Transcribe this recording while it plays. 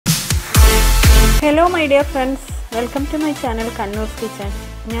Hello my dear friends, welcome to my channel Kannur's Kitchen.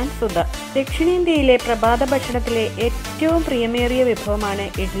 ഞാൻ സുധ. ദക്ഷിണേന്ത്യയിലെ പ്രഭാത ഭക്ഷണത്തിലെ ഏറ്റവും പ്രിയമേറിയ വിഭവമാണ്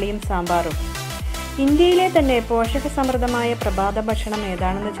ഇഡ്ലിയും സാമ്പാറും. ഇന്ത്യയിലെ തന്നെ പോഷകസമൃദ്ധമായ പ്രഭാത ഭക്ഷണം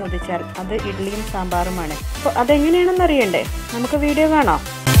ഏതാണെന്ന് ചോദിച്ചാൽ അത് ഇഡ്ലിയും സാമ്പാറുമാണ്. അപ്പോൾ അതെങ്ങനെയാണെന്ന് അറിയണ്ടേ? നമുക്ക് വീഡിയോ കാണാം.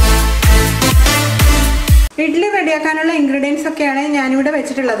 ഇഡ്ലി റെഡിയാക്കാനുള്ള ഇൻഗ്രീഡിയൻസ് ഒക്കെയാണ് ഞാനിവിടെ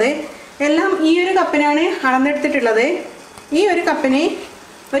വെച്ചിട്ടുള്ളത്. എല്ലാം ഈ ഒരു കപ്പിനാണ് അളന്നെടുത്തിട്ടുള്ളത്. ഈ ഒരു കപ്പിന്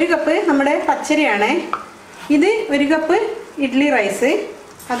 1 കപ്പ് നമ്മുടെ പച്ചരിയാണ്. ഇത് 1 കപ്പ് ഇഡ്ലി റൈസ്,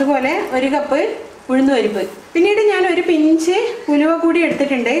 അതുപോലെ 1 കപ്പ് ഉഴുന്നുപരിപ്പ്. പിന്നീട് ഞാൻ ഒരു പിഞ്ച് ഉലുവ കൂടി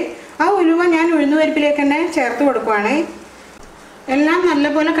എടുത്തിട്ടുണ്ട്. ആ ഉലുവ ഞാൻ ഉഴുന്നുപരിപ്പിലേക്ക് തന്നെ ചേർത്ത് കൊടുക്കുവാണ്. എല്ലാം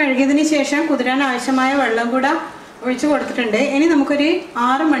നല്ലപോലെ കഴുകിയതിന് ശേഷം കുതിരാൻ ആവശ്യമായ വെള്ളം കൂടെ ഒഴിച്ചു കൊടുത്തിട്ടുണ്ട്. ഇനി നമുക്കൊരു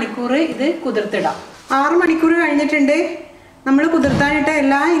 6 മണിക്കൂർ ഇത് കുതിർത്തിടാം. 6 മണിക്കൂർ കഴിഞ്ഞിട്ടുണ്ട്. നമ്മൾ കുതിർത്താനിട്ട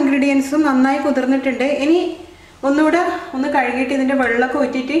എല്ലാ ഇൻഗ്രീഡിയൻസും നന്നായി കുതിർന്നിട്ടുണ്ട്. ഇനി ഒന്നുകൂടെ ഒന്ന് കഴുകിയിട്ട് ഇതിൻ്റെ വെള്ളമൊക്കെ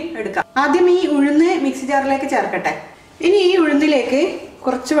ഊറ്റിയിട്ട് എടുക്കാം. ആദ്യം ഈ ഉഴുന്ന് മിക്സി ജാറിലേക്ക് ചേർക്കട്ടെ. ഇനി ഈ ഉഴുന്നിലേക്ക്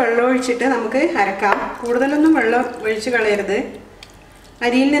കുറച്ച് വെള്ളം ഒഴിച്ചിട്ട് നമുക്ക് അരക്കാം. കൂടുതലൊന്നും വെള്ളം ഒഴിച്ച് കളയരുത്.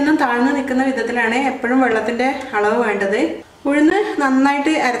 അരിയിൽ നിന്നും താഴ്ന്നു നിൽക്കുന്ന വിധത്തിലാണ് എപ്പോഴും വെള്ളത്തിൻ്റെ അളവ് വേണ്ടത്. ഉഴുന്ന്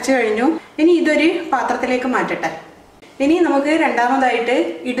നന്നായിട്ട് അരച്ചു കഴിഞ്ഞു. ഇനി ഇതൊരു പാത്രത്തിലേക്ക് മാറ്റട്ടെ. ഇനി നമുക്ക് രണ്ടാമതായിട്ട്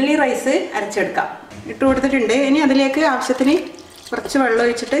ഇഡ്ഡലി റൈസ് അരച്ചെടുക്കാം. ഇട്ട് കൊടുത്തിട്ടുണ്ട്. ഇനി അതിലേക്ക് ആവശ്യത്തിന് കുറച്ച് വെള്ളം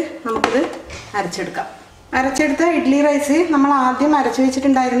ഒഴിച്ചിട്ട് നമുക്കിത് അരച്ചെടുക്കാം. അരച്ചെടുത്ത ഇഡ്ഡലി റൈസ് നമ്മൾ ആദ്യം അരച്ചു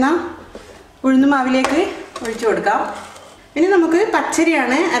വെച്ചിട്ടുണ്ടായിരുന്ന ഉഴുന്നുമാവിലേക്ക് ഒഴിച്ചു കൊടുക്കാം. ഇനി നമുക്ക്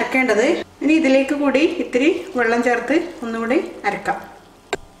പച്ചരിയാണ് അരക്കേണ്ടത്. ഇനി ഇതിലേക്ക് കൂടി ഇത്തിരി വെള്ളം ചേർത്ത് ഒന്നുകൂടി അരക്കാം.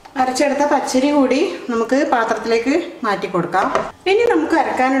 അരച്ചെടുത്ത പച്ചരി കൂടി നമുക്ക് പാത്രത്തിലേക്ക് മാറ്റി കൊടുക്കാം. ഇനി നമുക്ക്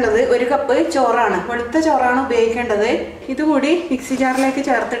അരക്കാനുള്ളത് 1 കപ്പ് ചോറാണ്. വെളുത്ത ചോറാണ് ഉപയോഗിക്കേണ്ടത്. ഇതുകൂടി മിക്സി ജാറിലേക്ക്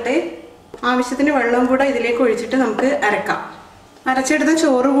ചേർത്തിട്ട് ആവശ്യത്തിന് വെള്ളം കൂടെ ഇതിലേക്ക് ഒഴിച്ചിട്ട് നമുക്ക് അരക്കാം. അരച്ചെടുത്ത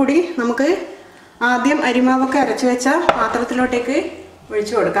ചോറ് കൂടി നമുക്ക് ആദ്യം അരിമാവൊക്കെ അരച്ചു വെച്ച പാത്രത്തിലോട്ടേക്ക്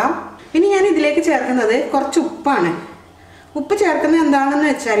ഒഴിച്ചു കൊടുക്കാം. ഇനി ഞാൻ ഇതിലേക്ക് ചേർക്കുന്നത് കുറച്ച് ഉപ്പാണ്. ഉപ്പ് ചേർക്കുന്നത് എന്താണെന്ന്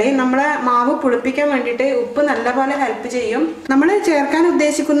വെച്ചാൽ നമ്മളെ മാവ് പുളിപ്പിക്കാൻ വേണ്ടിയിട്ട് ഉപ്പ് നല്ലപോലെ ഹെൽപ്പ് ചെയ്യും. നമ്മൾ ചേർക്കാൻ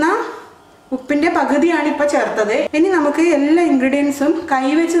ഉദ്ദേശിക്കുന്ന ഉപ്പിൻ്റെ പകുതിയാണ് ഇപ്പോൾ ചേർത്തത്. ഇനി നമുക്ക് എല്ലാ ഇൻഗ്രീഡിയൻസും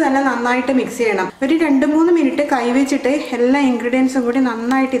കൈവച്ച് തന്നെ നന്നായിട്ട് മിക്സ് ചെയ്യണം. ഒരു 2-3 മിനിറ്റ് കൈവച്ചിട്ട് എല്ലാ ഇൻഗ്രീഡിയൻസും കൂടി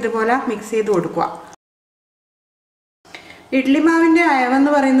നന്നായിട്ട് ഇതുപോലെ മിക്സ് ചെയ്ത് കൊടുക്കുക. ഇഡ്ലി മാവിൻ്റെ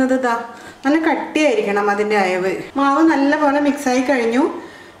അയവെന്ന് പറയുന്നത് നല്ല കട്ടിയായിരിക്കണം. അതിൻ്റെ അയവ് മാവ് നല്ലപോലെ മിക്സായി കഴിഞ്ഞു.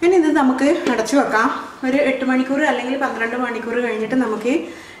 ഇനി ഇത് നമുക്ക് അടച്ചു വെക്കാം. ഒരു 8 മണിക്കൂർ അല്ലെങ്കിൽ 12 മണിക്കൂർ കഴിഞ്ഞിട്ട് നമുക്ക്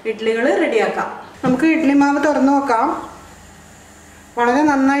ഇഡ്ലികൾ റെഡിയാക്കാം. നമുക്ക് ഇഡ്ലി മാവ് തുറന്നു നോക്കാം. വളരെ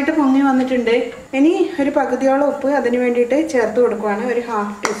നന്നായിട്ട് പൊങ്ങി വന്നിട്ടുണ്ട്. ഇനി ഒരു പകുതിയോളം ഉപ്പ് അതിന് വേണ്ടിയിട്ട് ചേർത്ത് കൊടുക്കുവാണ്. ഒരു 1/2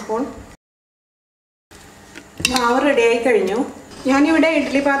 ടീസ്പൂൺ. മാവ് റെഡിയായി കഴിഞ്ഞു. ഞാനിവിടെ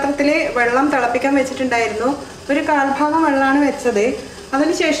ഇഡ്ഡലി പാത്രത്തിൽ വെള്ളം തിളപ്പിക്കാൻ വെച്ചിട്ടുണ്ടായിരുന്നു. ഒരു 1/4 ഭാഗം വെള്ളമാണ് വെച്ചത്.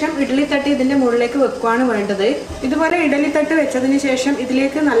 അതിനുശേഷം ഇഡ്ഡലി തട്ട് ഇതിൻ്റെ മുകളിലേക്ക് വെക്കുകയാണ് വേണ്ടത്. ഇതുപോലെ ഇഡ്ഡലി തട്ട് വെച്ചതിന് ശേഷം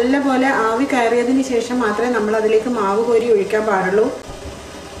ഇതിലേക്ക് നല്ലപോലെ ആവി കയറിയതിന് ശേഷം മാത്രമേ നമ്മൾ അതിലേക്ക് മാവ് കോരി ഒഴിക്കാൻ പാടുള്ളൂ.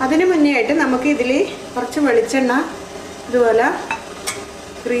 അതിന് മുന്നേ ആയിട്ട് നമുക്ക് ഇതിൽ കുറച്ച് വെളിച്ചെണ്ണ ഇതുപോലെ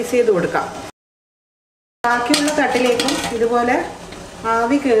ഗ്രീസ് ചെയ്ത് കൊടുക്കാം. ബാക്കിയുള്ള തട്ടിലേക്കും ഇതുപോലെ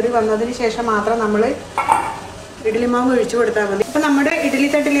ആവി കയറി വന്നതിന് ശേഷം മാത്രം നമ്മൾ ഇഡ്ഡലി മാവ് ഒഴിച്ചു കൊടുത്താൽ മതി. ഇപ്പം നമ്മുടെ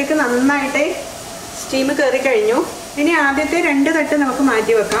ഇഡ്ഡലി തട്ടിലേക്ക് നന്നായിട്ട് സ്റ്റീം കയറി കഴിഞ്ഞു. ഇനി ആദ്യത്തെ 2 തട്ട് നമുക്ക്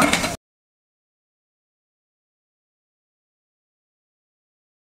മാറ്റി വെക്കാം.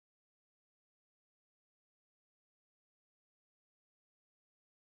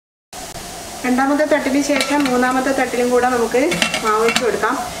 രണ്ടാമത്തെ തട്ടിന് ശേഷം 3ാമത്തെ തട്ടിലും കൂടെ നമുക്ക് മാവ് വെച്ച്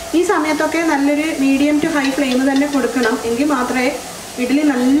കൊടുക്കാം. ഈ സമയത്തൊക്കെ നല്ലൊരു മീഡിയം ടു ഹൈ ഫ്ലെയിം തന്നെ കൊടുക്കണം. എങ്കിൽ മാത്രമേ ഇഡ്ഡലി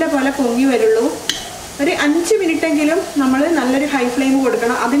നല്ലപോലെ പൊങ്ങി വരുള്ളൂ. ഒരു 5 മിനിറ്റെങ്കിലും നമ്മൾ നല്ലൊരു ഹൈ ഫ്ലെയിം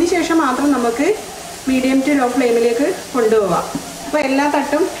കൊടുക്കണം. അതിനുശേഷം മാത്രം നമുക്ക് മീഡിയം ടു ലോ ഫ്ലെയിമിലേക്ക് കൊണ്ടുപോകാം. അപ്പോൾ എല്ലാ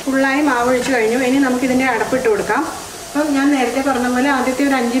തട്ടും ഫുള്ളായി മാവ് ഒഴിച്ച് കഴിഞ്ഞു. ഇനി നമുക്കിതിൻ്റെ അടപ്പിട്ട് കൊടുക്കാം. അപ്പം ഞാൻ നേരത്തെ പറഞ്ഞ പോലെ ആദ്യത്തെ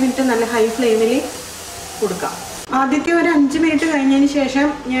ഒരു 5 മിനിറ്റ് നല്ല ഹൈ ഫ്ലെയിമിൽ കൊടുക്കാം. ആദ്യത്തെ ഒരു 5 മിനിറ്റ് കഴിഞ്ഞതിന് ശേഷം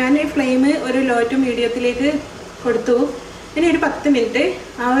ഞാൻ ഫ്ലെയിം ഒരു ലോ ടു മീഡിയത്തിലേക്ക് കൊടുത്തു. ഇനി ഒരു 10 മിനിറ്റ്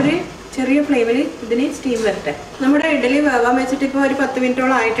ആ ഒരു ചെറിയ ഫ്ലെയിമിൽ ഇതിന് സ്റ്റീം വരട്ടെ. നമ്മുടെ ഇഡ്ഡലി വേവാൻ വെച്ചിട്ട് ഇപ്പോൾ ഒരു 10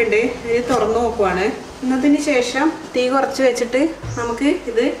 മിനിറ്റോളം ആയിട്ടുണ്ട്. ഇത് തുറന്നു നോക്കുവാണ്. എന്നതിന് ശേഷം തീ കുറച്ച് വെച്ചിട്ട് നമുക്ക്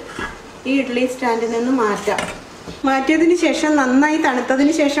ഇത് ഈ ഇഡ്ഡലി സ്റ്റാൻഡിൽ നിന്നും മാറ്റാം. മാറ്റിയതിന് ശേഷം നന്നായി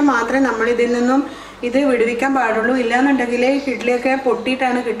തണുത്തതിന് ശേഷം മാത്രമേ നമ്മൾ ഇതിൽ നിന്നും ഇത് വിടുവിക്കാൻ പാടുള്ളൂ. ഇല്ലാന്നുണ്ടെങ്കിൽ ഇഡ്ഡലിയൊക്കെ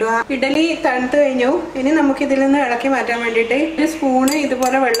പൊട്ടിയിട്ടാണ് കിട്ടുക. ഇഡ്ഡലി തണുത്ത് കഴിഞ്ഞു. ഇനി നമുക്ക് ഇതിൽ നിന്ന് ഇളക്കി മാറ്റാൻ വേണ്ടിയിട്ട് ഒരു സ്പൂണ്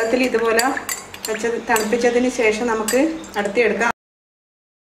ഇതുപോലെ വെള്ളത്തിൽ ഇതുപോലെ തണുപ്പിച്ചതിന് ശേഷം നമുക്ക് അടുത്തെടുക്കാം.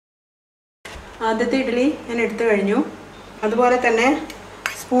 ആദ്യത്തെ ഇഡ്ഡലി ഞാൻ എടുത്തു കഴിഞ്ഞു. അതുപോലെ തന്നെ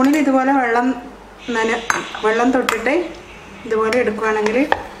സ്പൂണിൽ ഇതുപോലെ വെള്ളം തൊട്ടിട്ട് ഇതുപോലെ എടുക്കുകയാണെങ്കിൽ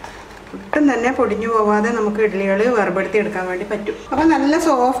ഒട്ടും തന്നെ പൊടിഞ്ഞു പോവാതെ നമുക്ക് ഇഡ്ഡലികൾ വേർപെടുത്തി എടുക്കാൻ വേണ്ടി പറ്റും. അപ്പോൾ നല്ല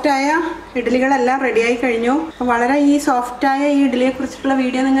സോഫ്റ്റായ ഇഡ്ഡലികളെല്ലാം റെഡിയായി കഴിഞ്ഞു. വളരെ ഈ സോഫ്റ്റായ ഈ ഇഡ്ഡലിയെ കുറിച്ചിട്ടുള്ള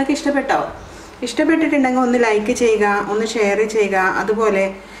വീഡിയോ നിങ്ങൾക്ക് ഇഷ്ടപ്പെട്ടോ? ഇഷ്ടപ്പെട്ടിട്ടുണ്ടെങ്കിൽ ഒന്ന് ലൈക്ക് ചെയ്യുക, ഒന്ന് ഷെയർ ചെയ്യുക. അതുപോലെ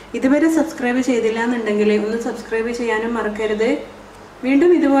ഇതുവരെ സബ്സ്ക്രൈബ് ചെയ്തില്ല എന്നുണ്ടെങ്കിൽ ഒന്ന് സബ്സ്ക്രൈബ് ചെയ്യാനും മറക്കരുത്.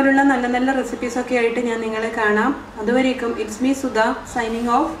 വീണ്ടും ഇതുപോലുള്ള നല്ല നല്ല റെസിപ്പീസൊക്കെ ആയിട്ട് ഞാൻ നിങ്ങളെ കാണാം. അതുവരേക്കും it's me Sudha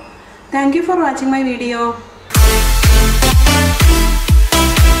signing off. Thank you for watching my video.